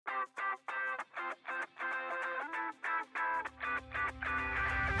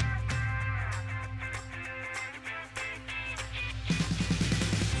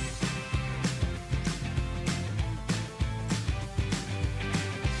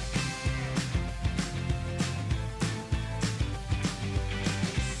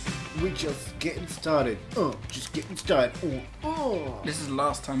We just getting started. Just getting started. This is the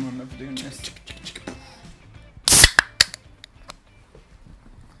last time I'm ever doing this.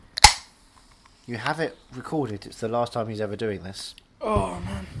 You have it recorded. It's the last time he's ever doing this. Oh,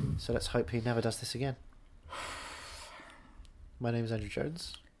 man. So let's hope he never does this again. My name is Andrew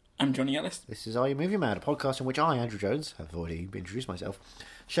Jones. I'm Johnny Ellis. This is Are You Movie Mad, a podcast in which I, Andrew Jones, have already introduced myself.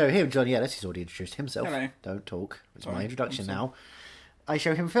 Show him, Johnny Ellis, he's already introduced himself. Hello. Don't talk. It's Sorry, my introduction I'm sorry. now. I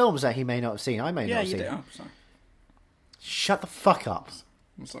show him films that he may not have seen. I may not Yeah, have you seen. did. Oh, sorry. Shut the fuck up.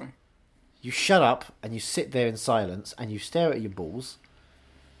 I'm sorry. You shut up and you sit there in silence and you stare at your balls.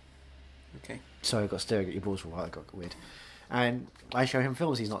 Okay. Sorry, I got staring at your balls for a while. It got weird. And I show him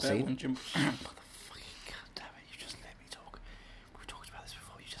films he's not Bell seen. and Jim. Motherfucking goddamn it! You just let me talk. We've talked about this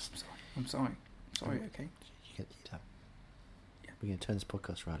before. You just. I'm sorry. Sorry, okay. You get We're going to turn this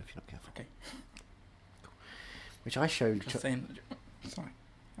podcast around if you're not careful. Okay. Cool. Which I showed. Just saying. Sorry.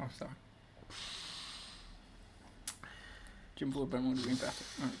 Oh, sorry. Jim Broadbent would have been better.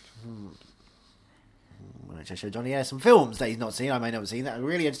 Right. Which I showed Johnny some films that he's not seen. I may not have seen that are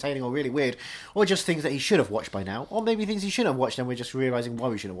really entertaining or really weird, or just things that he should have watched by now, or maybe things he shouldn't have watched, and we're just realising why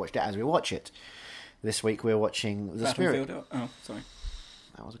we shouldn't have watched it as we watch it. This week we're watching The Spirit. Battlefield. Oh, sorry.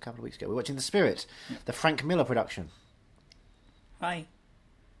 That was a couple of weeks ago. We're watching The Spirit, the Frank Miller production. Hi.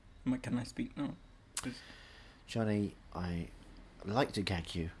 Can I speak now? Just- Johnny, I like to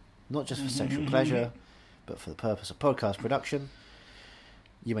gag you, not just for sexual pleasure, but for the purpose of podcast production.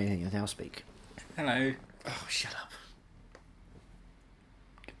 You may now speak. Hello. Oh, shut up.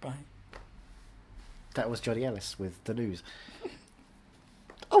 Goodbye. That was Johnny Ellis with the news.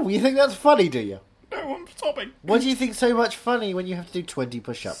 Oh, you think that's funny, do you? No, I'm stopping. What do you think so much funny when you have to do 20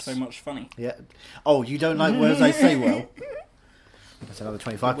 push-ups? So much funny. Yeah. Oh, you don't like words I say well? That's another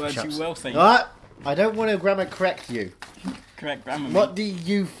 25 Words push-ups. you well say. What? I don't want to grammar correct you. Correct grammar. mate. What do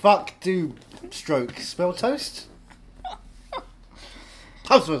you fuck do, stroke? Spell toast?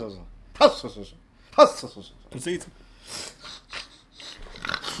 Potato.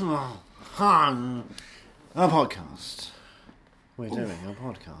 A podcast. We're doing a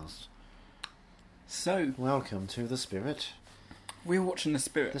podcast. So, Welcome to The Spirit. we're watching The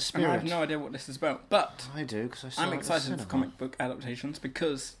Spirit. The And I have Spirit. no idea what this is about. But I do, because I saw I'm it at the excited cinema. for comic book adaptations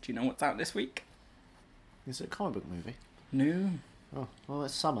because do you know what's out this week? Is it a comic book movie? No. Oh, well,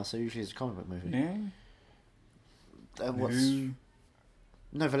 it's summer, so usually it's a comic book movie. No. What's... No.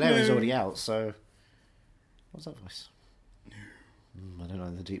 No, Valerian's No. already out, so... What's that voice? I don't know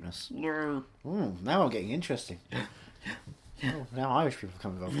the deepness. No. Now I'm getting interesting. Oh, now Irish people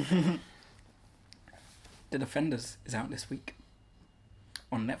come involved. The Defenders is out this week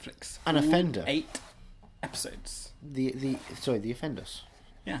on Netflix. An All Offender? 8 episodes. The Offenders.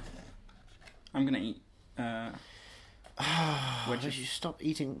 Yeah. I'm gonna eat. Wedges. You stop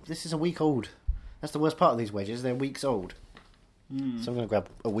eating. This is a week old. That's the worst part of these wedges. They're weeks old. So I'm going to grab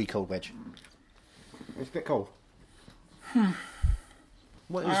a week old wedge. It's a bit cold.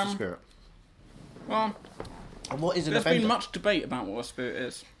 What is The Spirit? Well, And what is an there's offender? been much debate about what a spirit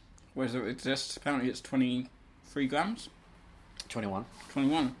is, whether it exists. Apparently, it's 23 grams. 21.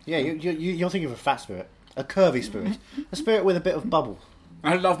 21. Yeah, you're thinking of a fat spirit. A curvy spirit. A spirit with a bit of bubble.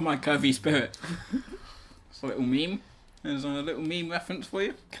 I love my curvy spirit. It's a little meme. There's a little meme reference for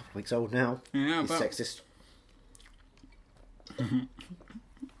you. A couple of weeks old now. Yeah, He's but sexist.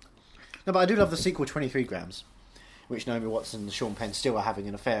 No, but I do love the sequel 23 grams, which Naomi Watts and Sean Penn still are having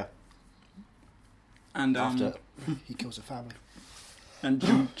an affair and after he kills a family. and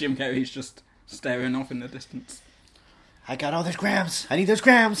Jim Carrey's just staring off in the distance. I got all those grams. I need those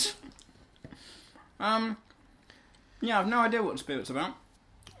grams. Yeah, I've no idea what the spirit's about.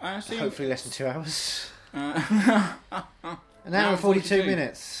 I assume Hopefully less than 2 hours. uh, An hour and 42 42.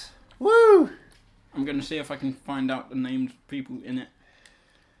 minutes. Woo! I'm going to see if I can find out the named people in it.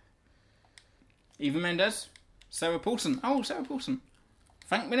 Eva Mendes, Sarah Paulson. Oh, Sarah Paulson.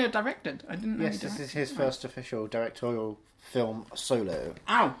 Frank Miller directed. I didn't know. Yes, he this is directed. his first official directorial film solo.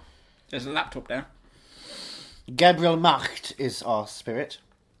 Ow! There's a laptop there. Gabriel Macht is our spirit.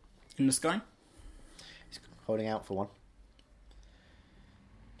 In the sky. He's holding out for one.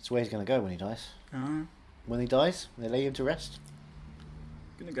 That's where he's going to go when he dies. When he dies, they lay him to rest.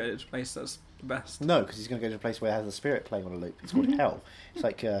 Gonna go to the place that's the best. No, because he's going to go to a place where it has the spirit playing on a loop. It's called Hell. It's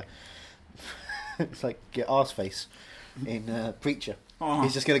like it's like your arse face in Preacher. Oh.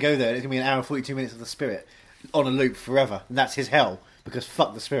 He's just going to go there and it's going to be an hour and 42 minutes of the spirit on a loop forever. And that's his hell, because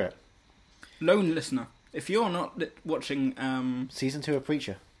fuck the spirit. Lone listener, if you're not watching, Season 2 of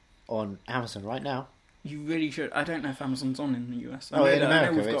Preacher on Amazon right now. you really should. I don't know if Amazon's on in the US. I Oh, know in that- I know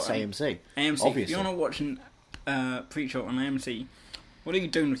America we've it's got, AMC. AMC. Obviously. If you're not watching Preacher on AMC, What are you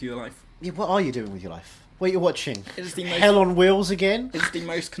doing with your life? Yeah, what are you doing with your life? What are you watching? It's the most- Hell on Wheels again? It's the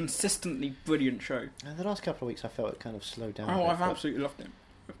most consistently brilliant show. And the last couple of weeks I felt it kind of slowed down. Oh, a bit, I've but absolutely loved it.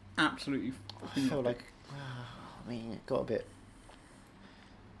 Absolutely. I fucking feel loved like, I mean, it got a bit...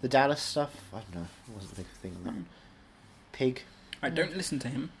 The Dallas stuff, I don't know, it wasn't a big thing on that. Mm. Pig. it. I don't listen to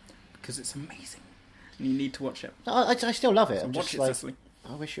him because it's amazing. And you need to watch it. No, I still love it. So I'm watch just it, like, Cecily.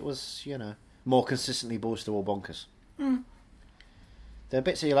 I wish it was, more consistently balls to all bonkers. Mm. There are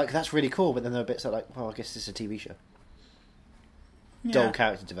bits that you're like, that's really cool, but then there are bits that are like, well, I guess this is a TV show. Yeah. Dull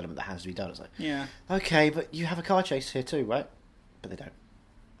character development that has to be done. It's like, Yeah. okay, but you have a car chase here too, right? But they don't.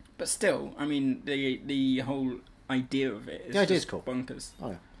 But still, I mean, the whole idea of it is The idea's just cool. bonkers. Oh,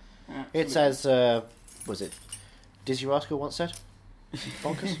 yeah. Absolutely. It's as, was it Dizzy Rascal once said?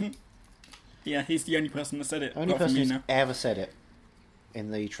 Bonkers? Yeah, he's the only person that said it. Only apart person from you who's now. ever said it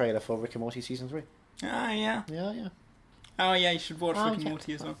in the trailer for Rick and Morty Season 3. Ah, yeah. Yeah. Oh, yeah, you should watch Oh, Rick and yeah.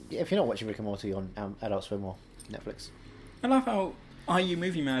 Morty as well. Yeah, if you're not watching Rick and Morty on Adult Swim or Netflix. I love how Are You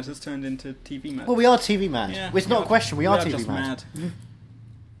Movie Mad has turned into TV Mad. Well, we are TV mad. Yeah, It's not a question, we are TV just mad.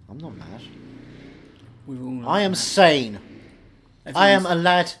 I'm not mad. We're all I am mad. sane. I am Everyone's- a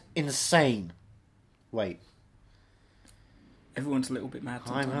lad insane. Wait. Everyone's a little bit mad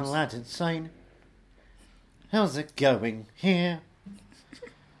sometimes. I'm a lad insane. How's it going here?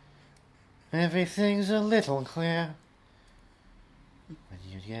 Everything's a little clear. When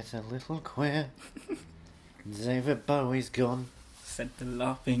you get a little queer. David Bowie's gone. Said the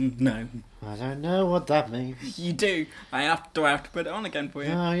laughing gnome. I don't know what that means. You do. I have to put it on again for you.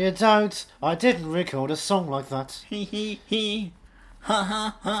 No, you don't. I didn't record a song like that. He. Ha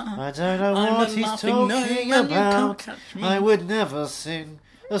ha ha. I don't know I'm what a he's laughing talking gnome and you can't about. catch me. I would never sing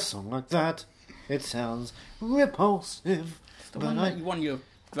a song like that. It sounds repulsive. The But one that you won your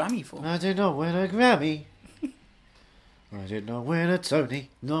Grammy for. I did not win a Grammy. I did not win a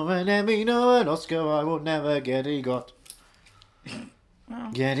Tony, nor an Emmy, nor an Oscar. I will never get EGOT.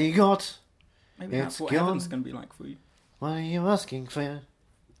 Well, Get EGOT. maybe that's it's what gone. heaven's going to be like for you. What are you asking for?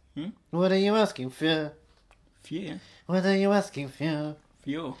 Hmm? What are you asking for? For you. What are you asking for? For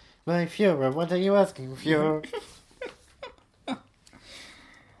you. My Führer, what are you asking for? I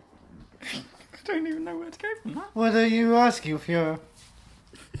don't even know where to go from that. What are you asking for?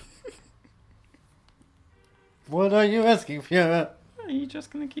 What are you asking for? Are you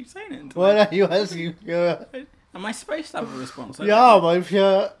just going to keep saying it? Until What are you asking for? Am I supposed to have a response? I Yeah, don't know. my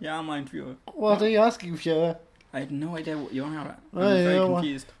Führer. Yeah, I'm mine for you. What are you asking for? I had no idea what you're on about. I'm Oh, very yeah,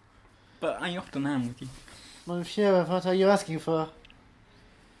 confused. But I often am with you. My Führer, what are you asking for?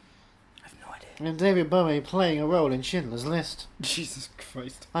 I have no idea. And David Bowie playing a role in Schindler's List. Jesus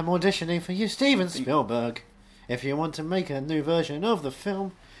Christ. I'm auditioning for you, Steven Spielberg. If you want to make a new version of the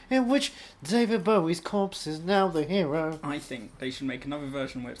film in which David Bowie's corpse is now the hero. I think they should make another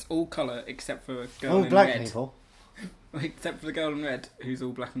version where it's all colour except for a girl All in black red. people. Except for the girl in red, who's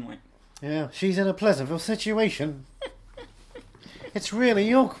all black and white. Yeah, she's in a Pleasantville situation. It's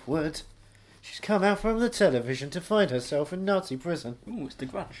really awkward. She's come out from the television to find herself in Nazi prison. Ooh, it's The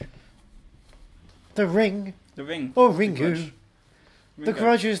Grudge. The Ring, The Ring. or The Ringu. Grudge. The Ringo.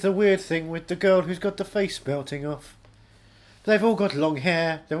 Grudge is the weird thing with the girl who's got the face melting off. They've all got long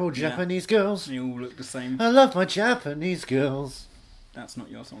hair. They're all Yeah. Japanese girls. They all look the same. I love my Japanese girls. That's not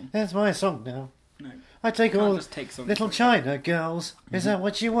your song. That's my song now. No. I take Can't all just take songs. little like China girls. Is that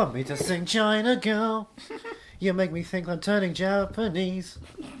what you want me to sing, China girl? You make me think I'm turning Japanese.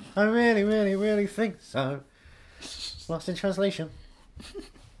 I really, really, really think so. Lost in translation. that.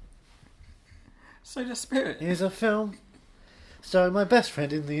 So the spirit. Here's a film starring my best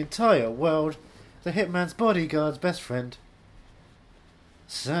friend in the entire world, the hitman's bodyguard's best friend,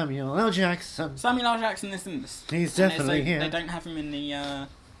 Samuel L. Jackson. Samuel L. Jackson is in this. He's And definitely they here. They don't have him in the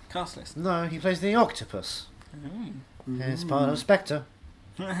cast list. No, he plays the octopus. Oh. It's part of Spectre.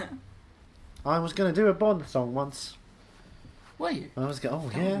 I was going to do a Bond song once. Were you? I was going, oh That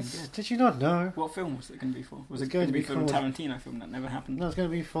would be yes. good. Did you not know? What film was it going to be for? Was It's it going to be for a called- Tarantino film that never happened? No, it's going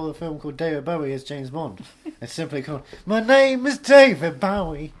to be for the film called David Bowie as James Bond. It's simply called My Name is David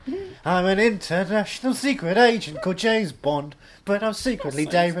Bowie. I'm an international secret agent called James Bond, but I'm secretly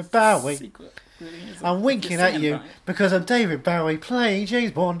So David Bowie. secret, really, is it? I'm winking You're at singing you about it. because I'm David Bowie playing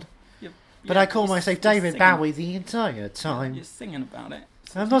James Bond, but Yeah, I call you're- myself you're David singing- Bowie the entire You're time. singing about it.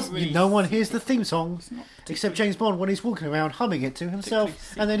 So I'm it's not. really No one hears the theme song it's not except particularly- James Bond when he's walking around humming it to himself,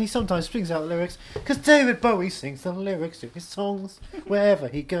 particularly and then he sometimes brings out the lyrics because David Bowie sings the lyrics to his songs wherever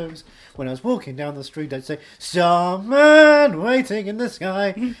he goes. When I was walking down the street, I'd say, "Starman waiting in the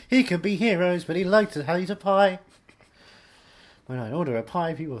sky. He could be heroes, but he liked to eat a pie." When I'd order a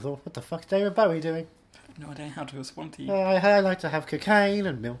pie, people thought, "What the fuck's David Bowie doing?" No idea how to respond to you. I like to have cocaine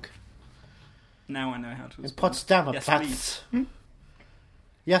and milk. Now I know how to In respond. Potsdamer Yes, Platz.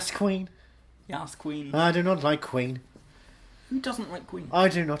 Yes, Queen. Yes, Queen. I do not like Queen. Who doesn't like Queen? I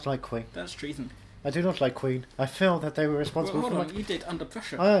do not like Queen. That's treason. I do not like Queen. I feel that they were responsible Hold for on, you did Under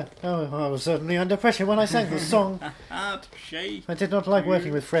Pressure. I was certainly under pressure when I sang the song. Touché. I did not like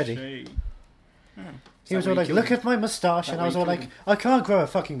working with Freddie. Touché. Oh. He was all like, look at my moustache, That and I way was you all killed like, him. I can't grow a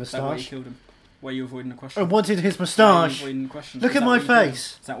fucking Is that why you moustache. killed him? Were you avoiding the question? I wanted his Were you moustache. avoiding the question? Look Is at that my why you killed him?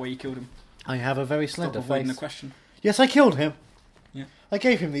 face. Is that why you killed him? I have a very Stop slender avoiding the face. question. Yes, I killed him. Yeah. I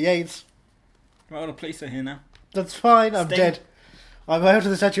gave him the AIDS. Well, the police are here now. That's fine, I'm Sting. dead. I'm out of the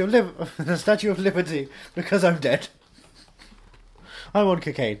the Statue of Liberty because I'm dead. I'm on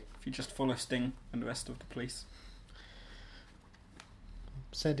cocaine. If you just follow Sting and the rest of the police.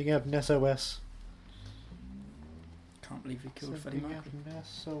 Sending out an SOS. Can't believe you killed Freddie Sending out Mercury. an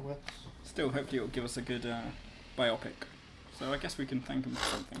SOS. Still, hopefully it'll give us a good biopic. So I guess we can thank him for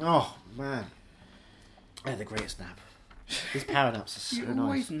something. Oh, man. I had the greatest nap. These power naps are so You nice.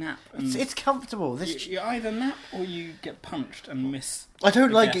 always nap. And It's comfortable. This you either nap or you get punched and miss. I don't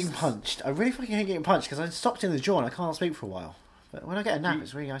the like guests. getting punched. I really fucking hate getting punched because I stopped in the jaw and I can't speak for a while. But when I get a nap,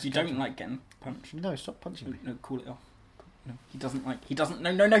 it's really nice. You and don't comfortable. like getting punched. No, stop punching me. No, call it off. No, he doesn't like. He doesn't.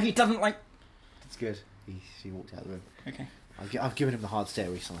 No, he doesn't like. It's good. He walked out of the room. Okay. I've given him the hard stare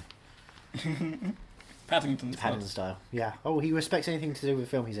recently. Paddington. Paddington style. Yeah. Oh, he respects anything to do with the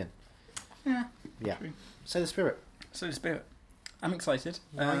film he's in. Yeah. Yeah. True. So the spirit. So the Spirit. I'm excited.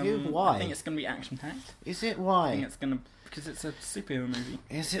 Are you? Why? I think it's going to be action packed. Is it? I think Why? it's going to because it's a superhero movie.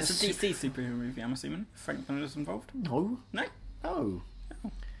 Is it? It's a DC superhero movie. I'm assuming Frank Miller's involved. No. No. No. Oh.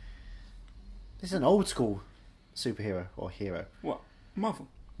 This is an old school superhero or hero. What? Marvel.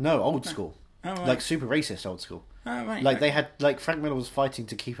 No, old school. Oh, right. Like super racist old school. Oh, right. Like they had, like Frank Miller was fighting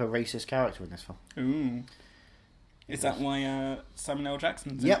to keep a racist character in this film. Ooh. Is that why Samuel L.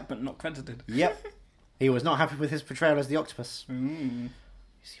 Jackson's in Yep. it, but not credited? Yep. He was not happy with his portrayal as the octopus. Ooh.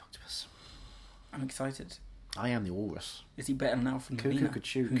 He's the octopus. I'm excited. I am the walrus. Is he better now from Cuckoo Nina? could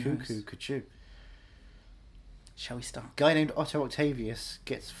chew, Who cuckoo knows? could chew. Shall we start? Guy named Otto Octavius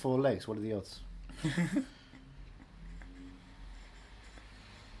gets 4 legs. What are the odds?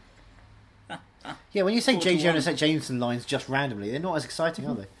 Yeah, when you say 4 J. to Jonah 1. St. Jameson lines just randomly, they're not as exciting,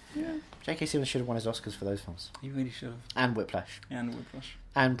 are they? Yeah. J.K. Simmons should have won his Oscars for those films. He really should have. And Whiplash. Yeah, and Whiplash.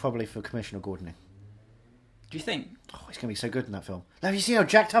 And probably for Commissioner Gordoning. Do you think? Oh, he's going to be so good in that film. Have you seen how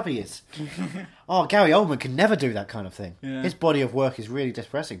jacked up he is? Oh, Gary Oldman can never do that kind of thing. Yeah. His body of work is really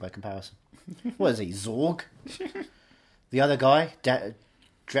depressing by comparison. What is he, Zorg? The other guy,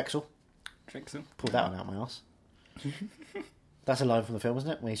 Drexel, Drexel. pulled that one out of my arse. That's a line from the film, isn't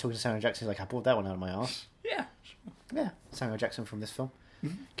it? When he's talking to Samuel Jackson, he's like, I pulled that one out of my arse. Yeah. Yeah, Samuel Jackson from this film.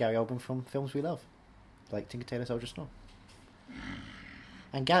 Mm-hmm. Gary Oldman from films we love. Like Tinker Tailor Soldier Snore.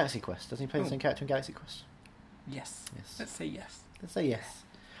 And Galaxy Quest. Doesn't he play the same character in Galaxy Quest? Yes. Yes. Let's say yes. Let's say yes.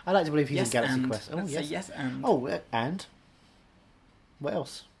 I like to believe he's yes in Galaxy and. Quest. Oh, Let's yes. say yes and. Oh, and? What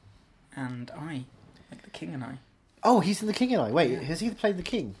else? And I. Like the king and I. Oh, he's in The King and I. Wait, Yeah. has he played the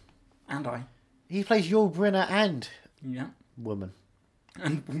King? And I. He plays Yul Brynner and Yeah. woman.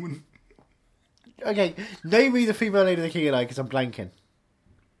 And woman. Okay, name me the female lead of The King and I, because I'm blanking.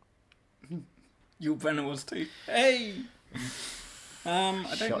 Yul Brynner was too. Hey! I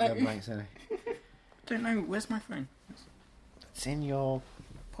don't Shot know. them blanks, isn't he? Don't know. Where's my phone? It's in your...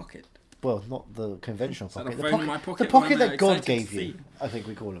 Pocket. Well, not the conventional Is that pocket. a phone in my pocket the that pocket I'm, that God excited gave to you, see? I think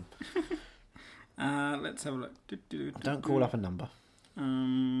we call them. Let's have a look. Don't call up a number. What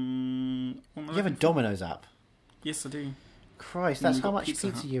am I You have a looking for? Domino's app. Yes, I do. Christ, And that's we've how got much Pizza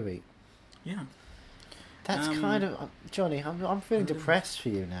pizza Hut. you eat. Yeah. That's kind of... Johnny, I'm feeling depressed for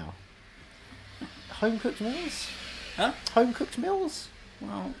you now. Home cooked meals? Huh? Home cooked meals?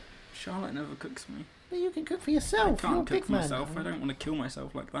 Well, Charlotte never cooks for me. Well, you can cook for I yourself. You're a can't big cook for man. myself. I don't want to kill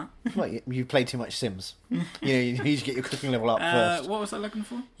myself like that. What, you played too much Sims. You need to get your cooking level up first. What was I looking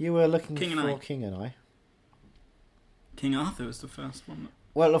for? You were looking King and for I. King and I. King Arthur was the first one.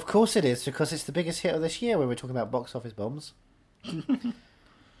 Well, of course it is, because it's the biggest hit of this year when we're talking about box office bombs.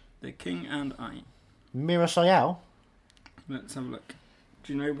 The King and I. Mira Soyal. Let's have a look.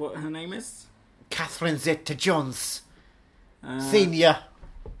 Do you know what her name is? Catherine Zeta-Jones. Uh, Senior.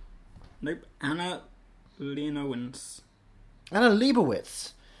 Nope. Anna Leonowens. Anna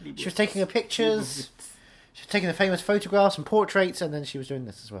Leibovitz. She was taking her pictures. She was taking the famous photographs and portraits, and then she was doing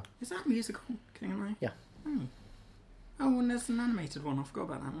this as well. Is that a musical? King and I? Yeah. Oh, and there's an animated one. I forgot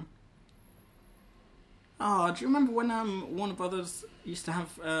about that one. Oh, do you remember when Warner Brothers used to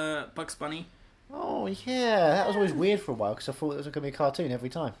have Bugs Bunny Oh, yeah. That was always weird for a while because I thought it was going to be a cartoon every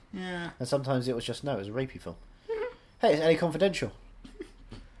time. Yeah. And sometimes it was just, no, it was a rapey film. Hey, it's LA Confidential.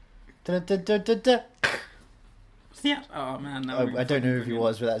 Da-da-da-da-da. Yeah. Oh man, that I don't know who he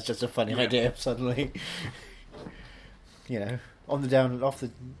was, but that's just a funny idea suddenly. You know, off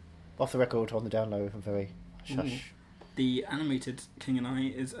the record, on the down low, and very shush. The animated King and I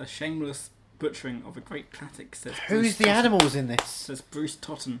is a shameless butchering of a great classic. Says Who's Bruce the Totten. animals in this? Says Bruce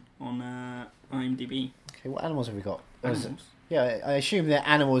Totten on IMDb. Okay, what animals have we got? Animals. Yeah, I assume they're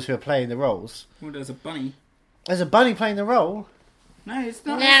animals who are playing the roles. Well, there's a bunny. There's a bunny playing the role. No, it's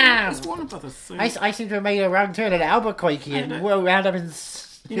not. No. It's Warner Brothers. So I seem to have made a round turn at Albuquerque and wound up in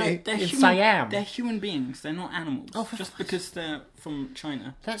Siam. They're human beings. They're not animals. Oh, for just fuck's because they're from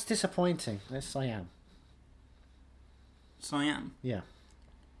China. That's disappointing. There's Siam. Siam. Yeah.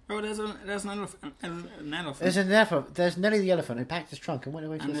 Oh, there's an elephant. An elephant. There's an elephant. There's Nelly the elephant who packed his trunk and went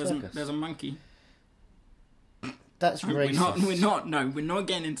away to And the circus. there's a monkey. That's racist. We're not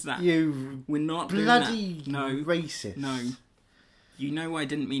getting into that. You We're not bloody doing that. No. racist. No. You know I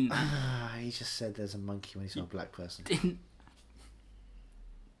didn't mean that. He just said there's a monkey when he saw a black person. Didn't.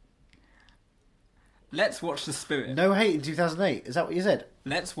 Let's watch The Spirit. No hate in 2008. Is that what you said?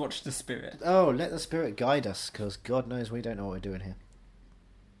 Let's watch The Spirit. Oh, let the spirit guide us, because God knows we don't know what we're doing here.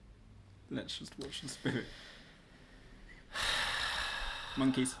 Let's just watch The Spirit.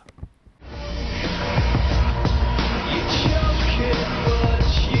 Monkeys.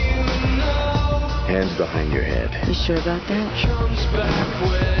 Hands behind your head. You sure about that?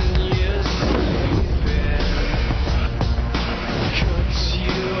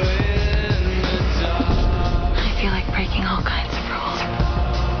 I feel like breaking all kinds of rules.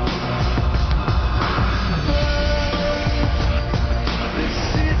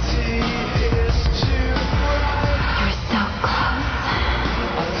 You're so close.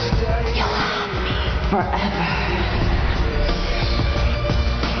 You'll haunt me forever.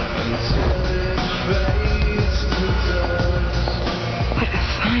 What a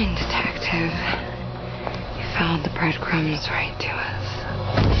fine detective. You followed the breadcrumbs right to us.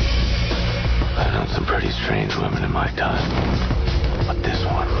 I've known some pretty strange women in my time. But this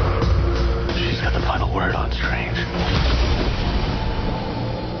one, she's got the final word on strange.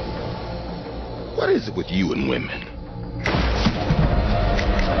 What is it with you and women?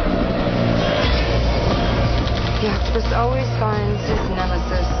 The octopus always finds his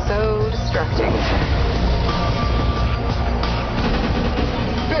nemesis so distracting.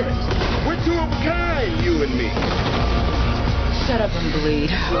 Spirit, we're two of a kind, you and me. Shut up and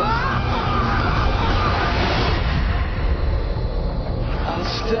bleed. I'll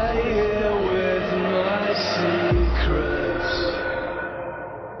stay here with my secrets.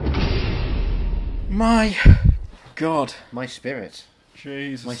 My God. My spirit.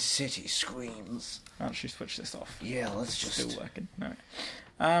 Jesus. My city screams. I'll actually switch this off. Yeah, let's just... Still working. No.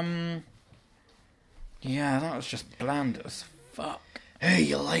 Yeah, that was just bland as fuck. Hey,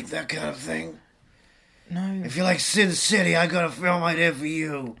 you like that kind of thing? No. If you like Sin City, I got a film idea for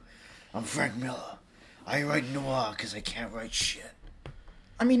you. I'm Frank Miller. I write noir because I can't write shit.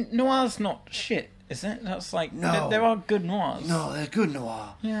 I mean, noir's not shit, is it? That's like... No. There are good noirs. No, they're good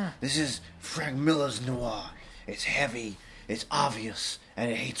noir. Yeah. This is Frank Miller's noir. It's heavy, it's obvious,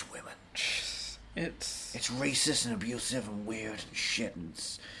 and it hates women. It's racist and abusive and weird and shit, and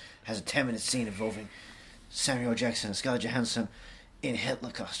has a 10-minute scene involving Samuel Jackson and Scarlett Johansson in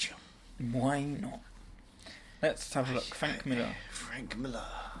Hitler costume. Why not? Let's have a look. Frank Miller. Frank Miller.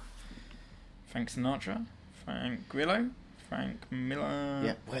 Frank Sinatra. Frank Grillo. Frank Miller.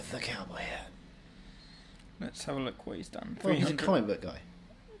 Yeah, with the cowboy hat. Let's have a look what he's done. Well, he's a 300 comic book guy.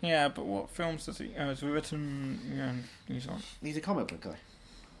 Yeah, but what films does he... he's written... Yeah, he's on... He's a comic book guy.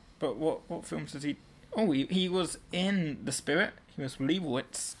 But what films does he... Oh, he was in The Spirit. He was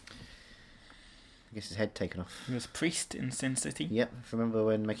Leibowitz. I guess his head taken off. He was Priest in Sin City. Yep, remember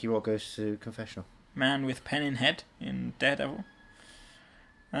when Mickey Rourke goes to confessional? Man with Pen in Head in Daredevil.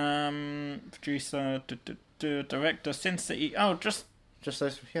 Producer, director, Sin City. Oh, just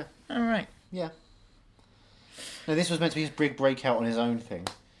those, yeah. Alright. Yeah. No, this was meant to be his big breakout on his own thing.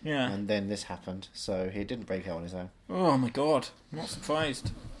 Yeah. And then this happened, so he didn't break out on his own. Oh my god. I'm not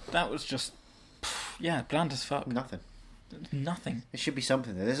surprised. That was just... Yeah, bland as fuck. Nothing. Nothing. There should be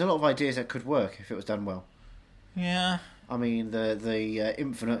something there. There's a lot of ideas that could work if it was done well. Yeah. I mean, the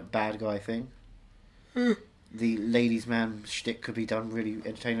infinite bad guy thing. The ladies' man shtick could be done really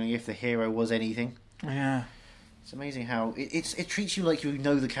entertainingly if the hero was anything. Yeah. It's amazing how it treats you like you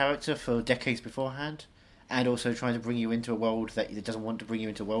know the character for decades beforehand, and also trying to bring you into a world that it doesn't want to bring you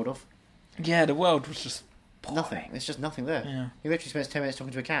into a world of. Yeah, the world was just... Nothing. There's just nothing there. Yeah. He literally spends 10 minutes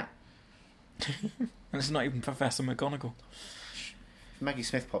talking to a cat. And it's not even Professor McGonagall. Maggie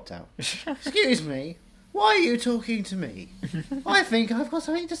Smith popped out. Excuse me, why are you talking to me? I think I've got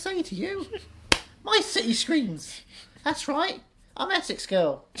something to say to you. My city screams. That's right, I'm Essex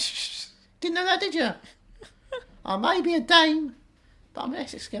girl. Didn't know that, did you? I may be a dame, but I'm an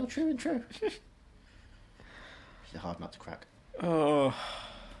Essex girl, true and true. She's a hard nut to crack. Oh,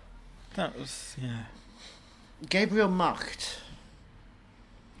 that was, yeah. Gabriel Macht.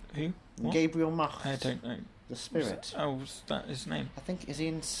 Who? What? Gabriel Macht. I don't know. The spirit. Was that his name? I think, is he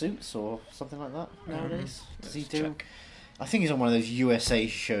in Suits or something like that nowadays? Does he let's do? check. I think he's on one of those USA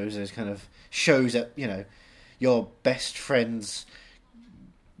shows, those kind of shows that, your best friend's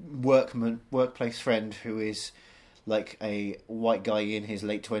workplace friend who is like a white guy in his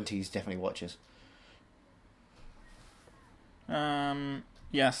late 20s definitely watches.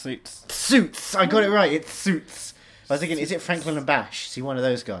 Yeah, Suits. Suits! I got it right, it's Suits. I was thinking, is it Franklin and Bash? Is he one of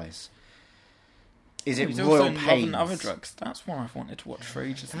those guys? Is it He's Royal also in Love Pains? and Other Drugs. That's one I've wanted to watch for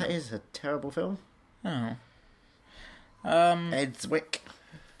ages. That is a terrible film. Oh. Ed Zwick.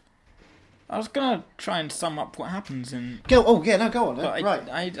 I was gonna try and sum up what happens in. Go on then. But Right.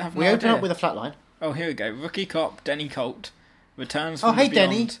 I have no We open idea. up with a flatline. Oh, here we go. Rookie cop Denny Colt returns Oh, from hey, the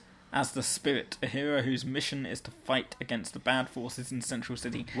beyond Denny. as the Spirit, a hero whose mission is to fight against the bad forces in Central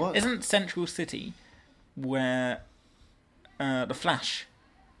City. What? Isn't Central City where the Flash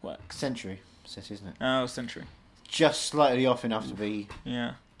works? Century City, isn't it? Oh, Century. Just slightly off enough to be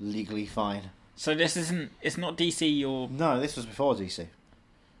Yeah. legally fine. So this isn't. It's not DC or No, this was before DC.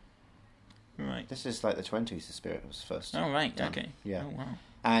 right. This is like the 20s, the Spirit was first. Oh right. done. Okay. Yeah. Oh wow.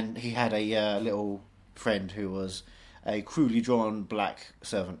 And he had a little friend who was a crudely drawn black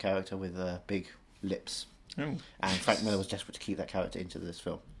servant character with big lips. Oh And Frank Miller was desperate to keep that character into this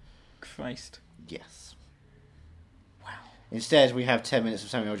film. Christ. Yes. Wow. Instead, we have 10 minutes of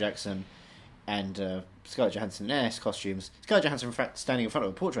Samuel L. Jackson and Scarlett Johansson in S costumes. Scarlett Johansson, in fact, standing in front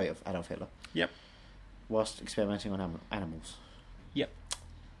of a portrait of Adolf Hitler Yep. whilst experimenting on animals. Yep.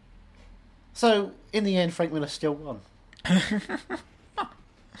 So, in the end, Frank Miller still won.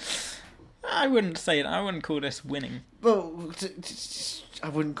 I wouldn't say it. I wouldn't call this winning. Well, I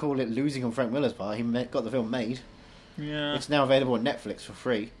wouldn't call it losing on Frank Miller's part. He got the film made. Yeah. It's now available on Netflix for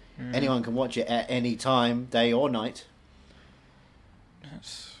free. Anyone can watch it at any time, day or night.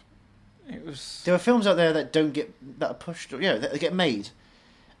 It was. There are films out there that are pushed, that get made,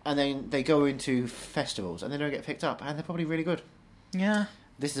 and then they go into festivals and they don't get picked up, and they're probably really good. Yeah.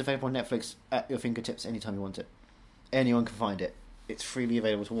 This is available on Netflix at your fingertips anytime you want it. Anyone can find it. It's freely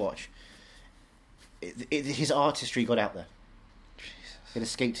available to watch. His artistry got out there. Jesus. It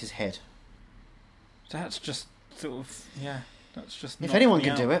escaped his head. That's just sort of. Yeah. That's just. If anyone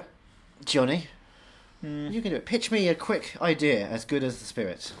can do it, Johnny, you can do it. Pitch me a quick idea as good as the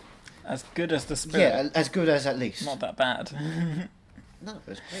Spirit. As good as the Spirit. Yeah, as good as at least. Not that bad. No,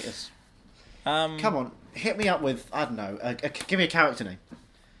 it's great as. Come Come on, hit me up with, I don't know, give me a character name.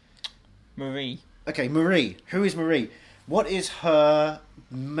 Marie. Okay, Marie. Who is Marie? What is her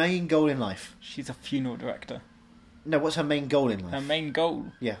main goal in life? She's a funeral director. No, what's her main goal in life? Her main goal.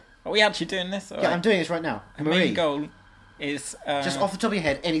 Yeah. Are we actually doing this? Yeah, Alright. I'm doing this right now. Her Marie. main goal is. Just off the top of your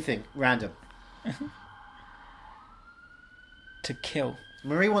head, anything, random. To kill.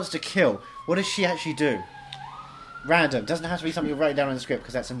 Marie wants to kill. What does she actually do? Random. Doesn't have to be something you're writing down in the script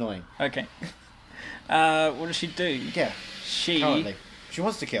because that's annoying. Okay. What does she do? Yeah. She Currently. She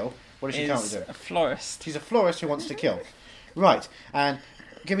wants to kill. What does she currently is do? a florist. She's a florist who wants to kill. Right. And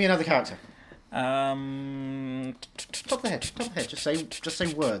give me another character. Top Top of the head. Top of the head. Just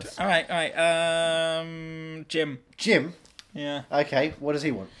say words. Alright. Jim. Jim. Yeah. Okay. What does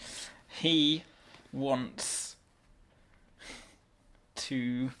he want? He wants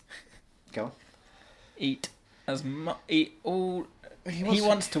to Go on. eat all. He He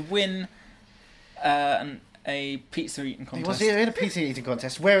wants to win a pizza eating He wants contest. to in a pizza eating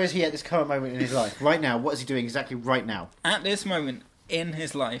contest. Where is he at this current moment in his life? Right now. What is he doing exactly right now? At this moment in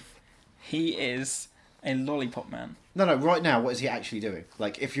his life, he is a lollipop man. No. Right now, what is he actually doing?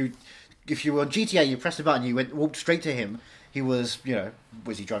 Like, if you were on GTA, you pressed a button, you walked straight to him. He was,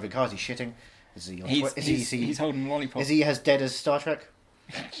 was he driving cars? Is he shitting? Is he? On He's holding a lollipop. Is he as dead as Star Trek?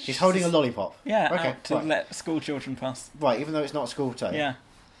 He's holding a lollipop. Yeah, Okay. out to Right. let school children pass. Right. Even though it's not school time. Yeah.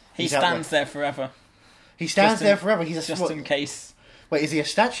 He He's out stands there forever. He stands Just there in- forever. He's a Just what- in case. Wait, is he a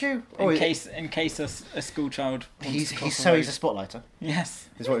statue? Or In case a school child wants he's to cross the so road. he's a spotlighter. Yes.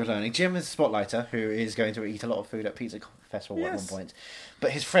 Is what we're learning. Jim is a spotlighter who is going to eat a lot of food at Pizza Festival at one Yes. point.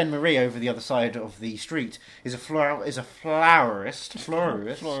 But his friend Marie over the other side of the street is a florist, a flautist,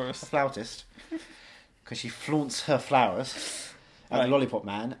 because she flaunts her flowers. at Right. the Lollipop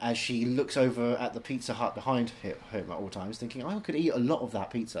Man as she looks over at the Pizza Hut behind him at all times, thinking, I could eat a lot of that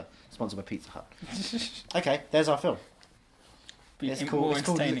pizza. Sponsored by Pizza Hut. Okay, there's our film. Be It's more called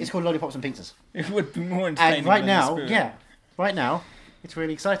entertaining. Lollipops and Pizzas. It would be more entertaining. And right than now, The Spirit. yeah, right now, it's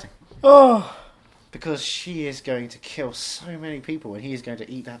really exciting. Oh, Because she is going to kill so many people and he is going to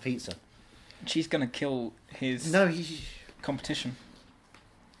eat that pizza. she's gonna kill his No, competition.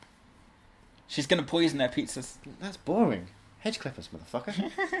 She's gonna poison their pizzas. that's boring. Hedge clippers,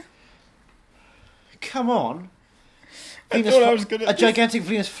 motherfucker. Come on. I thought I was gonna- A gigantic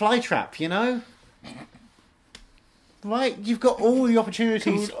Venus flytrap, you know? Right, you've got all the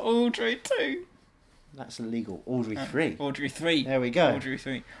opportunities. Called Audrey 2. That's illegal. Audrey 3. Audrey 3. There we go. Audrey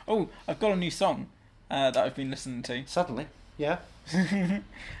 3. Oh, I've got a new song that I've been listening to. Suddenly, yeah.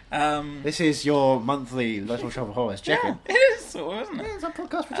 Um, This is your monthly Little Shop of Horrors. Check yeah, it. it is sort of, isn't it? Yeah, it's a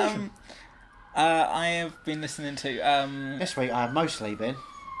podcast production. I have been listening to. This week I have mostly been.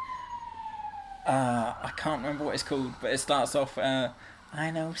 I can't remember what it's called, but it starts off. I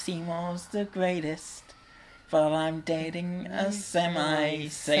know Seymour's the greatest, but I'm dating a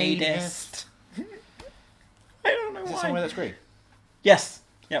semi-sadist. I don't know Is it why. somewhere that's green? Yes.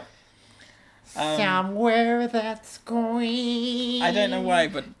 Yep. Somewhere that's green. I don't know why,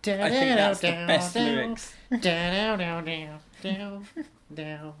 but I think that's the best lyrics. Down.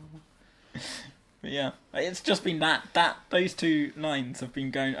 But yeah, it's just been those two lines have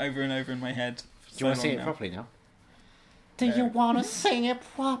been going over and over in my head. For Do you want to so sing long it now. properly now? Do you want to sing it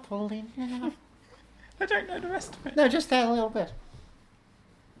properly now? I don't know the rest of it. No, just that little bit.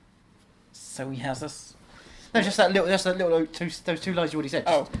 So he has us. No, just that little. Those two lines you already said.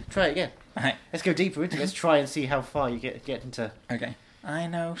 Oh. Just try it again. Right. Let's go deeper into it. Let's try and see how far you get into. Okay. I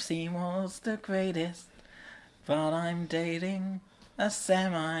know Seymour's the greatest, but I'm dating a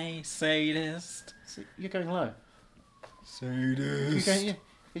semi-sadist. You're going low. Sadist. You're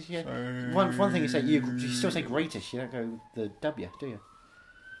going. Yeah. One thing you say, you still say greatest. You don't go the W, do you?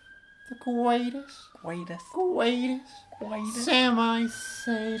 The greatest.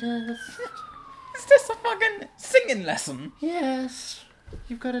 Semi-sadist. Is this a fucking singing lesson? Yes.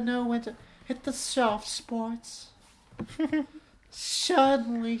 You've got to know when to hit the soft spots.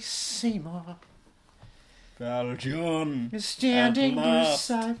 Suddenly Seymour Belgium. is standing At last.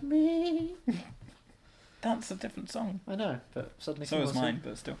 beside me. That's a different song. I know, but suddenly So is Seymour's mine,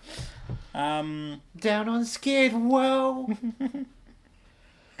 but still. down on Skid Row.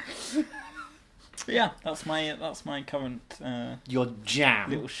 Yeah, that's my current Your jam.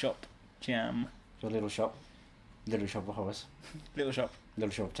 little shop jam. Your little shop. Little shop of horrors. Little shop.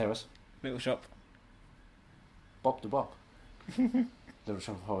 Little shop of terrors. Little shop. Bop the bop. Little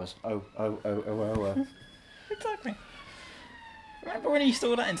shop of horrors. Oh. Exactly. Remember when you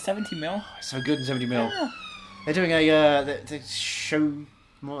saw that in 70mm? So good in 70mm. Yeah. They're doing a the show.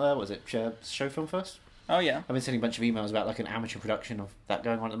 What was it? Show film first. Oh yeah. I've been sending a bunch of emails about like an amateur production of that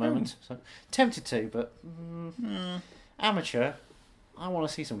going on at the moment. So tempted to, but amateur. I want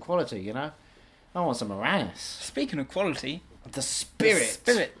to see some quality, you know. I want some Moranis. Speaking of quality, The Spirit.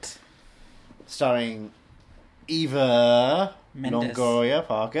 Spirit. Starring Eva Mendes. Longoria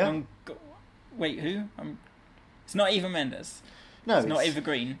Parker. Wait, who? It's not Eva Mendes. No, It's not Eva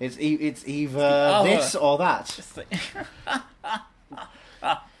Green. It's either other. this or that. It's the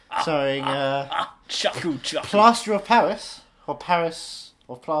Starring chuckle. Plaster of Paris or Paris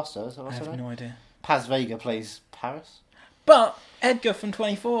of Plaster. Is that I what's her have name? no idea. Paz Vega plays Paris. But Edgar from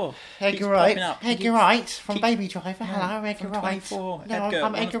 24. Edgar keeps Wright. popping up. Edgar Wright from keep- Baby Driver. Yeah, Hello, Edgar from Wright. 24. No, Edgar, I'm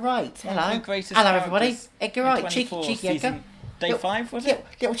one Edgar of- Wright. one of the Hello. greatest Hello, everybody. characters Edgar in Wright. 24 Cheeky Edgar. season. Day 5, was it?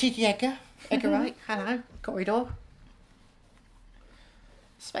 Little cheeky Edgar. Edgar Wright. Hello. Corridor.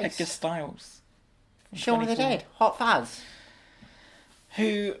 Space. Edgar Styles. from Shaun of the 24. Dead. Hot Fuzz.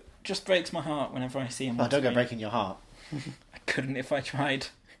 Who just breaks my heart whenever I see him. Oh, on don't go screen. breaking your heart. I couldn't if I tried.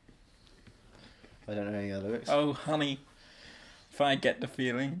 I don't know any other lyrics. Oh, honey. If I get the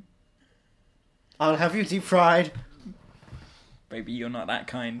feeling. I'll have you deep fried. Baby, you're not that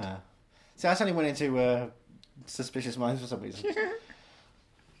kind. See, I suddenly went into Suspicious Minds for some reason.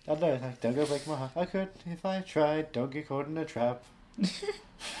 I don't know, like, don't go breaking my heart. I could if I tried. Don't get caught in a trap.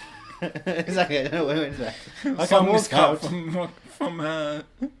 Exactly, I don't know where we went into that. I can't Song walk out. from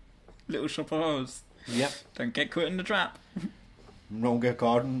Little Shop of Horrors. Yep. Don't get caught in the trap. Don't get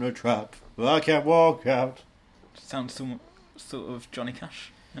caught in a trap. I can't walk out. Sounds sort of Johnny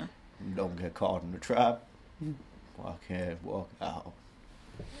Cash. Yeah? Don't get caught in a trap. I can't walk out.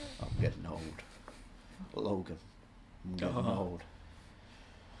 I'm getting old. Logan. I'm getting old.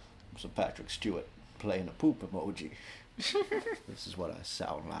 I'm Sir Patrick Stewart playing a poop emoji. This is what I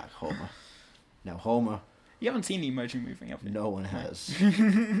sound like, Homer. Now, Homer, You haven't seen the Emoji Movie, have you? No one has.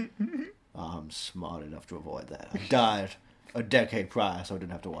 I'm smart enough to avoid that. I died a decade prior, so I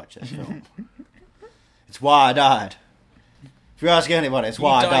didn't have to watch this film. It's why I died. If you ask anybody, it's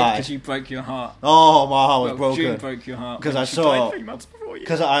why I died. Because you broke your heart. Oh, my heart was broken. June broke your heart. Because I She saw... died 3 months before you.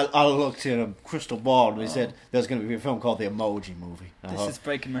 Because I looked in a crystal ball and they said there's going to be a film called The Emoji Movie. And I This thought- is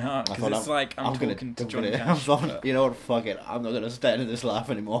breaking my heart. I Because thought it's like I'm talking to Johnny Cash. You know what? Fuck it. I'm not going to stand in this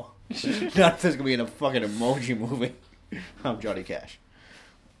life anymore. Nothing's going to be in a fucking Emoji Movie. I'm Johnny Cash.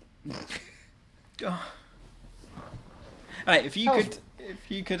 Alright, if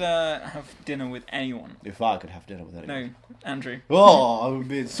you could have dinner with anyone. If I could have dinner with anyone. No, Andrew. Oh, I'm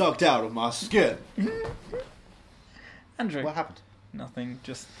being sucked out of my skin. Andrew. What happened? Nothing,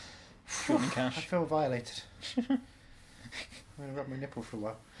 just Johnny I Cash. feel violated. I'm going to rub my nipple for a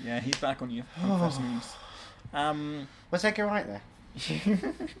while. Yeah, he's back on you. First news. Was Edgar right there?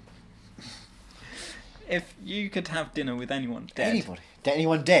 If you could have dinner with anyone dead. Anybody?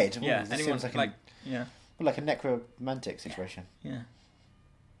 Anyone dead? Ooh, Yeah, this anyone seems like yeah. like a necromantic situation. Yeah.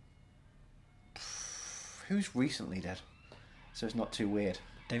 Who's recently dead? So it's not too weird.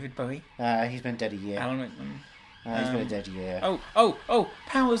 David Bowie. He's been dead a year. Alan Rickman. He's been dead a year. Oh,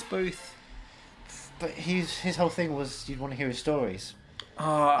 Powers Booth. But his whole thing was you'd want to hear his stories.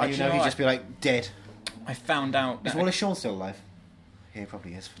 Oh, And he'd just be like, dead. I found out Is that Wallace Shawn still alive? Yeah, he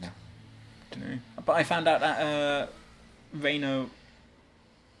probably is for now. I don't know. But I found out that Raina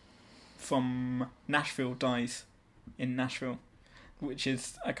from Nashville dies in Nashville, which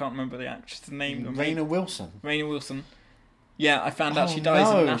is I can't remember the actress' name. Raina Wilson. Raina Wilson. Yeah, I found out she dies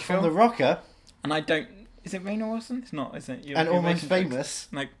in Nashville. From The Rocker. And I don't. Is it Raina Wilson? It's not, is it? And Almost Famous.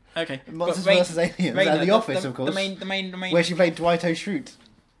 Like, okay. Monsters But vs. Aliens. And The Office, of course. The main. Where she played Dwight O'Schrute.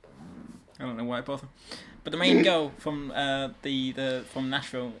 I don't know why I bother. But the main girl from from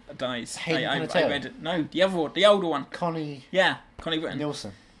Nashville dies. Hayden I Panettiere. read it. No, the other one, the older one. Connie Yeah, Connie Britton.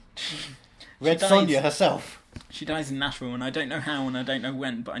 Nielsen. Red dies. Sonja herself. She dies in Nashville, and I don't know how, and I don't know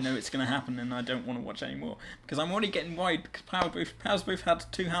when, but I know it's going to happen, and I don't want to watch anymore because I'm already getting worried because Powers Booth had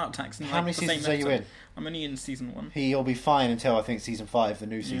 2 heart attacks in How many the same seasons are you episode. in? I'm only in season 1. He'll be fine until I think season 5, the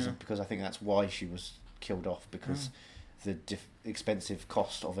new season, Yeah. because I think that's why she was killed off because the expensive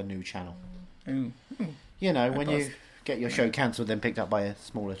cost of a new channel. Ooh. You know, when buzz. you get your show cancelled then picked up by a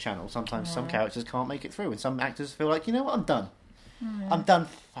smaller channel, sometimes some characters can't make it through, and some actors feel like, you know what, I'm done. I'm done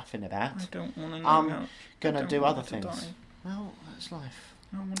faffing about. I don't want to know. I'm going to don't do want other to things. die. Well, that's life.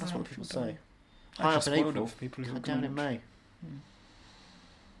 I wonder That's how what people die. say. I High up just in spoiled April, it for people who cut are down gonna in watch. May.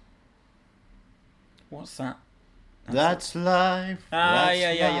 What's that? That's life. Ah, That's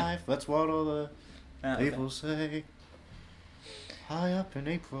yeah. life. That's what all the Okay. people say. High up in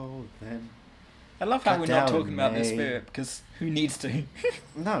April, then. I love how Cut we're not down talking about this May. spirit because who needs to?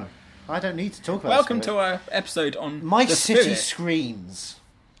 No, I don't need to talk about Welcome Spirit. to our episode on My the City Spirit. Screams.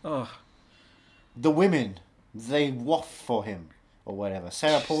 Oh, The women, they waft for him, or whatever.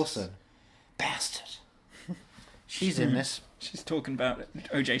 Sarah Paulson. Bastard. She's in this. she's talking about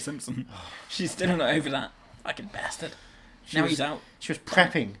O.J. Simpson. She's still not over that fucking bastard. Now was- he's out. She was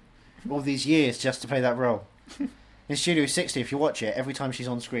prepping all these years just to play that role. In Studio 60, if you watch it, every time she's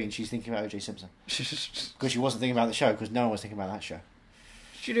on screen, she's thinking about O.J. Simpson. Because she wasn't thinking about the show, because no one was thinking about that show.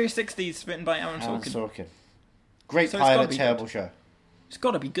 Studio 60's written by Aaron Alan Sorkin. Sorkin. Great So it's gotta pilot, be terrible good. show. It's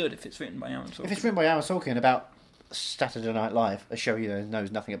got to be good if it's written by Aaron Sorkin. If it's written by Alan Sorkin about Saturday Night Live, a show he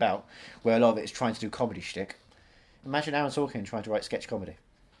knows nothing about, where a lot of it is trying to do comedy shtick, imagine Alan Sorkin trying to write sketch comedy.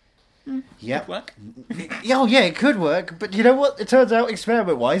 Yep. Good work. Oh yeah, it could work, but you know what? It turns out,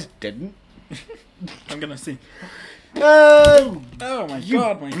 experiment-wise, didn't. I'm gonna see. Oh, Oh my you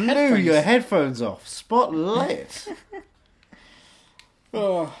god, my blew headphones. your headphones off. Spotlight.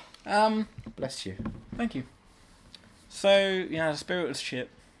 Oh, Bless you. thank you. So yeah, the spirit was shit.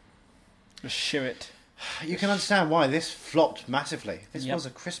 The shit. You can understand why this flopped massively. This Yep. was a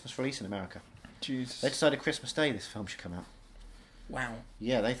Christmas release in America. Jesus. They decided Christmas Day this film should come out. Wow.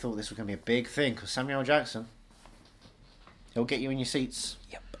 Yeah, they thought this was going to be a big thing because Samuel L. Jackson, he'll get you in your seats.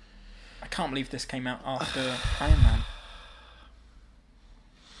 Yep. I can't believe this came out after Iron Man.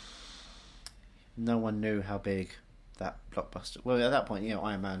 No one knew how big that blockbuster. Well, at that point,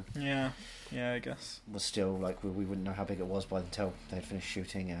 Iron Man Yeah. Yeah, I guess. was still like we wouldn't know how big it was by until they'd finished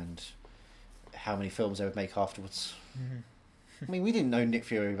shooting and how many films they would make afterwards. I mean, we didn't know Nick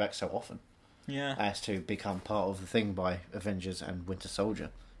Fury would be back so often Yeah. as to become part of the thing by Avengers and Winter Soldier,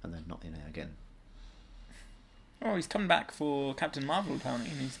 and then not in it again. Oh, he's come back for Captain Marvel apparently,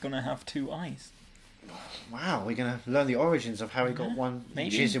 and he's gonna have 2 eyes. Wow, we're gonna learn the origins of how he got Yeah, one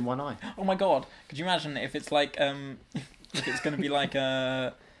maybe. jizz in one eye. Oh my god! Could you imagine if it's like if it's gonna be like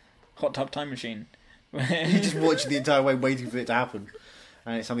a Hot Tub Time Machine, You just watch the entire way waiting for it to happen.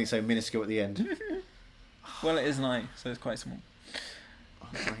 And it's something so minuscule at the end. Well, it is an eye, so it's quite small. Oh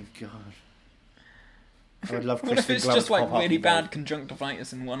my god. I would love What if Crispin it's Glover just to like pop up really and go, bad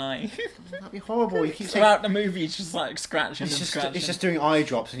conjunctivitis in one eye? That'd be horrible. You keep saying Throughout the movie, it's just like scratching and scratching. it's just doing eye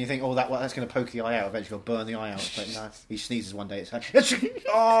drops, and you think, oh, that's going to poke the eye out. Eventually, it'll burn the eye out. It's like, no. He sneezes one day. It's like,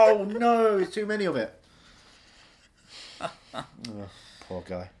 oh no, it's too many of it. Oh, poor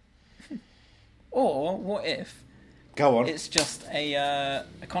guy. Or what if Go on. it's just a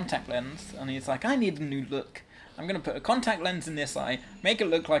contact lens, and he's like, I need a new look. I'm going to put a contact lens in this eye, make it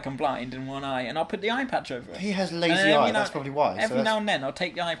look like I'm blind in one eye, and I'll put the eye patch over it. He has lazy And then, eye. you know, That's probably why. Every now and then, I'll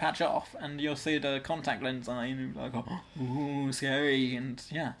take the eye patch off, and you'll see the contact lens eye, and you'll be like, oh, ooh, scary, and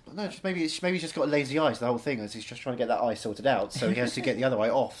yeah. No, maybe he's just got lazy eyes. The whole thing is he's just trying to get that eye sorted out, so he has to get the other eye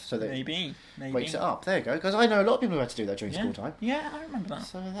off, so that Maybe. it wakes it up. There you go. Because I know a lot of people who had to do that during Yeah. school time. Yeah, I remember that.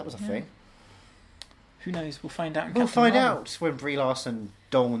 So that was a thing. Who knows? We'll find out. In We'll Captain find Marvel. out when Brie Larson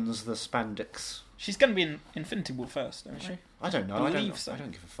dons the spandex. She's going to be in Infinity War first, isn't she? I don't know. Believe so. I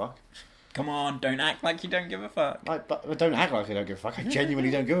don't give a fuck. Come on, don't act like you don't give a fuck. But don't act like I don't give a fuck. I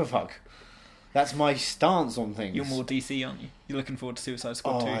genuinely don't give a fuck. That's my stance on things. You're more DC, aren't you? You're looking forward to Suicide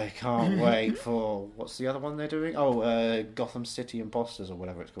Squad Oh, 2. I can't wait for... What's the other one they're doing? Oh, Gotham City Imposters or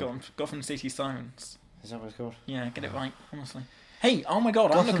whatever it's called. Gotham City Sirens. Is that what it's called? Yeah, get it right, honestly. Hey, oh my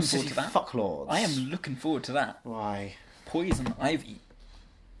god, I'm Gotham looking City forward to that. Fucklords. I am looking forward to that. Why? Poison Ivy.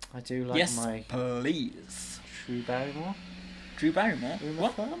 I do like Yes, my please. Drew Barrymore. Drew Barrymore. Uma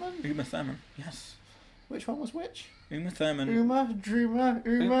What? Thurman? Uma Thurman. Yes. Which one was which? Uma Thurman. Uma, Dreamer,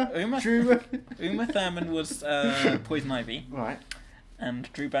 Uma, Uma. Dreamer. Uma Thurman was Poison Ivy, Right. and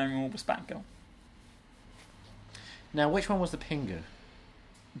Drew Barrymore was Batgirl. Now, which one was the Pingu?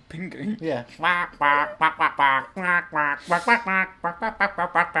 Pingu. Yeah.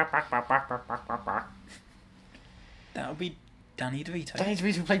 That would be Danny DeVito. Danny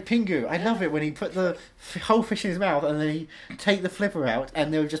DeVito played Pingu. I love it when he put the whole fish in his mouth and then he take the flipper out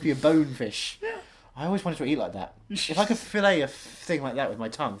and there would just be a bone fish. I always wanted to eat like that. If I could fillet a thing like that with my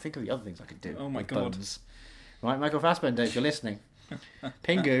tongue, think of the other things I could do. Oh my with God. bones. Right, Michael Fassbender, if you're listening,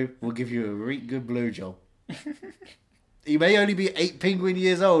 Pingu will give you a really good blowjob. He may only be 8 penguin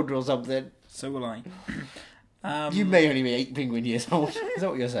years old or something. So will I. You may only be 8 penguin years old. Is that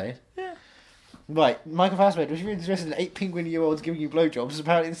what you're saying? Yeah. Right, Michael Fassbender, if you're interested in 8 penguin year olds giving you blowjobs,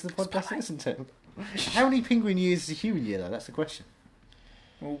 apparently this is the podcast to listen to. How many penguin years is a human year, though? That's the question.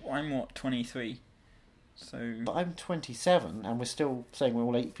 Well, I'm what, 23? So. But I'm 27, and we're still saying we're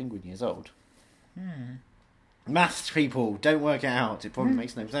all 8 penguin years old. Maths, people, don't work it out. It probably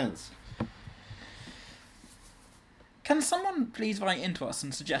makes no sense. Can someone please write into us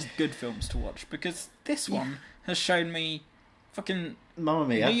and suggest good films to watch? Because this one has shown me fucking Mamma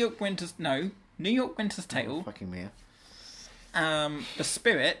Mia. New York Winter's Tale, Fucking Mia. The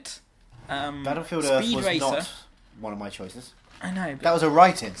Spirit, Battlefield Speed Earth was Racer. not one of my choices. I know, but That was a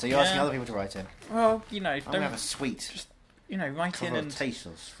write-in, so you're asking Yeah. other people to write in. well, you know, I'm going to have a don't sweet write in cover of and taste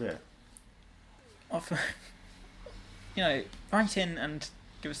or sphere. offer, write in and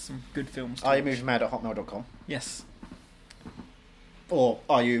give us some good films. To Are you watch. movie mad at hotmail.com? Yes. Or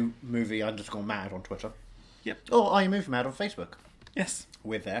are you movie_mad on Twitter? Yep. Or are you movie mad on Facebook? Yes.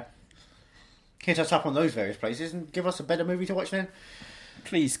 We're there. Hit us up on those various places and give us a better movie to watch than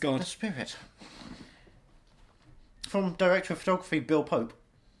Please, The God. Spirit. From director of photography Bill Pope.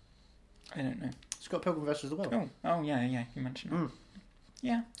 I don't know. Scott Pilgrim vs. the World. Oh, yeah. You mentioned it.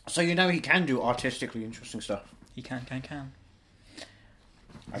 Yeah. So you know he can do artistically interesting stuff. He can.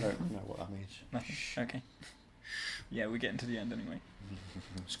 I don't know what that means. Nothing. Okay. Yeah, we're getting to the end anyway.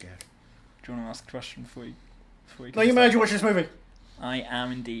 I'm scared. Do you want to ask a question before you No, you mad you watch this movie? I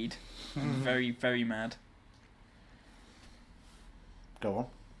am indeed. I'm very, very mad. Go on.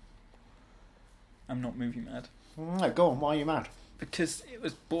 I'm not movie mad. No, go on. Why are you mad? Because it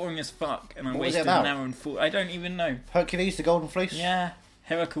was boring as fuck and I What was it wasted an about? hour and 4. I don't even know. Hercules, the Golden Fleece? Yeah.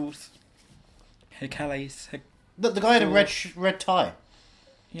 Heracles. Hercules. The guy had a red tie.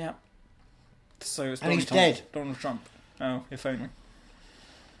 Yeah. So it's And he's Donald Trump. dead. Donald Trump. Oh, if only.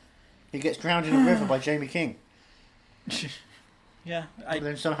 He gets drowned in a river by Jamie King. Yeah. And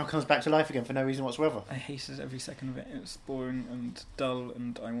then somehow comes back to life again for no reason whatsoever. I hated every second of it. It was boring and dull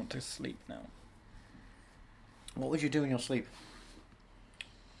and I want to sleep now. What would you do in your sleep?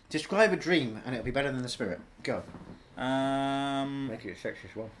 Describe a dream and it'll be better than The Spirit. Go. Make it a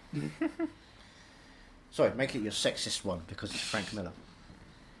sexist one. Sorry, make it your sexist one because it's Frank Miller.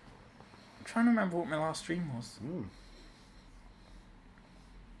 I'm trying to remember what my last dream was.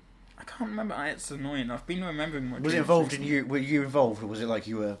 I can't remember. It's annoying. I've been remembering my Was dreams it involved in recently. you? Were you involved, or was it like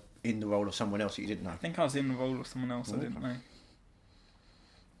you were in the role of someone else that you didn't know? I think I was in the role of someone else I didn't know.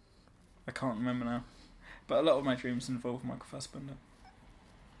 I can't remember now. But a lot of my dreams involve Michael Fassbender.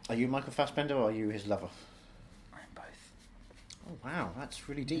 Are you Michael Fassbender or are you his lover? I'm both. Oh wow, that's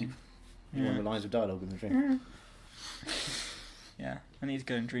really deep. Yeah. One of the lines of dialogue in the dream. Yeah, I need to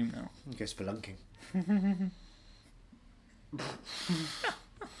go and dream now. You go spelunking.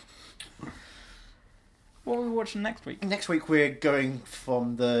 What are we watching next week? Next week we're going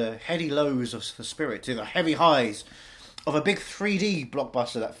from the heady lows of the spirit to the heavy highs of a big 3D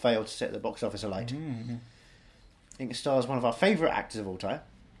blockbuster that failed to set the box office alight. I think it stars one of our favourite actors of all time.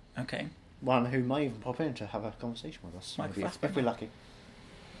 Okay. One who may even pop in to have a conversation with us. Michael Maybe, if Fassbender. we're lucky.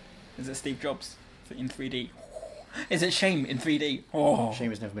 Is it Steve Jobs in 3D? Is it Shame in 3D? Oh, Shame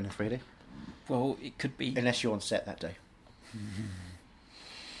has never been in 3D. well, it could be. Unless you're on set that day.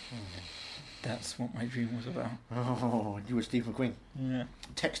 That's what my dream was about. Oh, you were Steve McQueen. Yeah.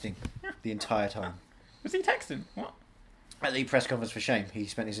 Texting the entire time. Was he texting? What? At the press conference for Shame, he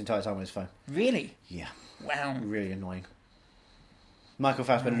spent his entire time on his phone. Really? Yeah. Wow. Really annoying. Michael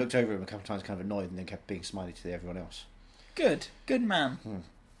Fassbender looked over him a couple of times, kind of annoyed, and then kept being smiley to everyone else. Good. Good man. And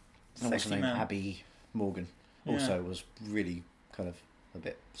what's her Sexy name? man. Abby Morgan Yeah. also was really kind of a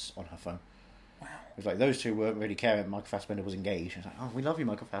bit on her phone. Wow. It was like those two weren't really caring. Michael Fassbender was engaged. It's like, oh, we love you,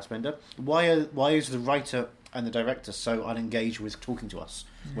 Michael Fassbender. Why is the writer and the director so unengaged with talking to us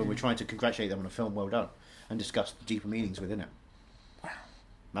when we're trying to congratulate them on a film well done and discuss the deeper meanings within it? Wow.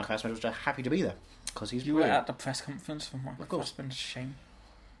 Michael Fassbender was just happy to be there because he's You were brilliant. at the press conference for Michael Of course. Fassbender's Shame.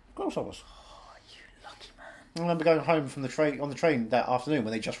 Of course I was. Oh, you lucky man. I remember going home from the train on the train that afternoon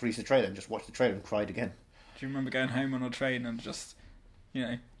when they just released the trailer and just watched the trailer and cried again. Do you remember going home on a train and just,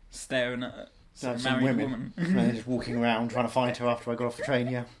 staring at some Some married women. woman? And then just walking around trying to find her after I got off the train,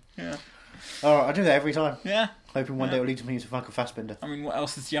 yeah. Yeah. Oh, I do that every time. Yeah. Hoping one Yeah. day it'll lead to me to Michael Fassbender. I mean, what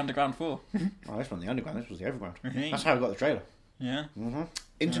else is the underground for? Oh, this wasn't the underground, this was the overground. Right. That's how I got the trailer. Yeah.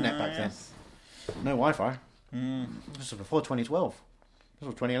 Internet back Yes. then. No Wi-Fi. Mm. This was before 2012. This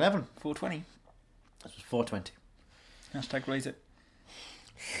was 2011. 420. This was 420. Hashtag raise it.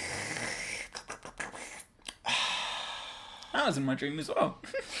 That was in my dream as well.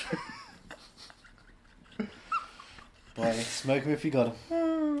 Boy, smoke him if you got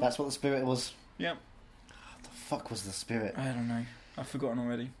him. That's what the spirit was. Yep. What the fuck was the spirit? I don't know. I've forgotten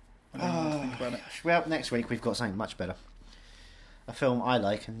already. I don't want to think about it. Well, next week we've got something much better. A film I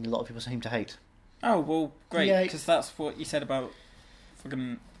like and a lot of people seem to hate. Oh, well, great. Yay. Because that's what you said about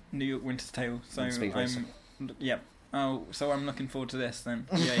fucking New York Winter's Tale. So And Speed Racer. Yep. Oh, so I'm looking forward to this then.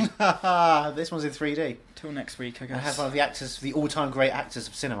 Yay. This one's in 3D. Till next week, I I guess. have one of the actors, the all-time great actors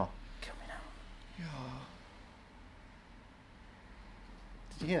of cinema. Kill me now.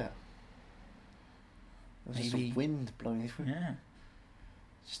 Did you hear that? It was just Maybe. a wind blowing through. Yeah.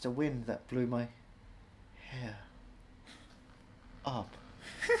 Just a wind that blew my hair up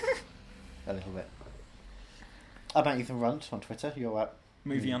a little bit. I'm at Ethan Runt on Twitter. You're at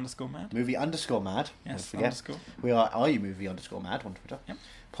Movie_mad. movie_mad. Yes, Don't forget. underscore. We are you movie_mad on Twitter. Yep.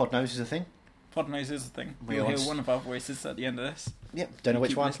 Podnose is a thing. Podnose is the thing. We You'll hear want- one of our voices at the end of this. Yep. Don't know You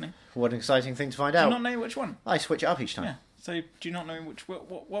which keep one. listening. What an exciting thing to find Do you out. not know which one? I switch it up each time. Yeah. So do you not know which what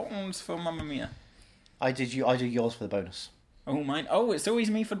one was for Mamma Mia? I did yours for the bonus. Oh mine. Oh, it's always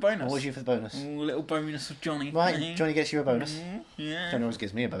me for the bonus. Always you for the bonus. Oh, little bonus of Johnny. Right, Eh? Johnny gets you a bonus. Yeah. Johnny always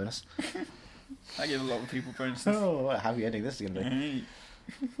gives me a bonus. I give a lot of people bonuses. Oh, what a happy ending this is going to Hey.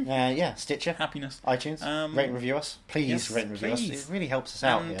 be. Yeah, Stitcher, Happiness. iTunes, rate and review us. Please yes, rate and review us. please. It really helps us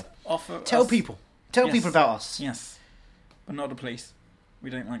out And here. offer Tell us- people. Tell Yes. people about us. Yes. But not the police. We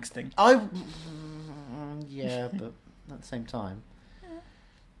don't like Sting. Yeah, but at the same time,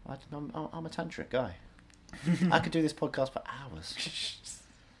 I'm a tantric guy. I could do this podcast for hours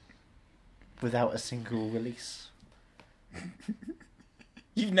without a single release.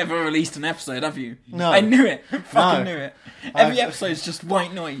 You've never released an episode, have you? No. I knew it. Fucking knew it. Every I've- episode's just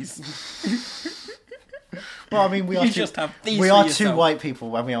white noise. Well, I mean, we are You two, just have these we for are two yourself. white people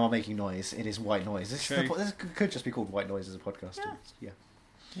when we are making noise. It is white noise. True. This could just be called White Noise as a podcast. Yeah.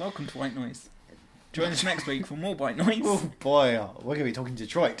 Welcome to White Noise. Join us next week for more white noise. Oh boy, we're going to be talking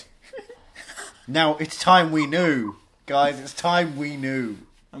Detroit. Now, it's time we knew. Guys, it's time we knew.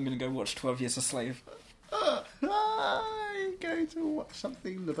 I'm going to go watch 12 Years a Slave. I'm going to watch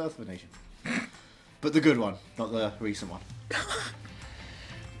something, The Birth of a Nation. But the good one, not the recent one.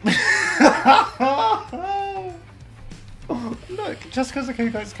 Look, just because the Ku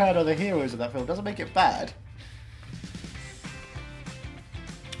Klux Klan are the heroes of that film doesn't make it bad.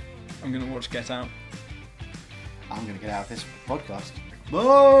 I'm going to watch Get Out. I'm going to get out of this podcast.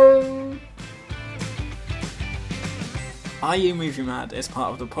 Bye! Are You Movie Mad is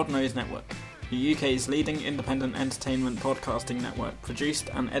part of the Podnose Network, the UK's leading independent entertainment podcasting network,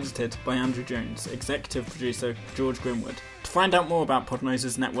 produced and edited by Andrew Jones, executive producer George Grimwood. To find out more about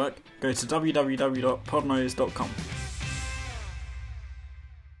Podnose's network, go to www.podnose.com.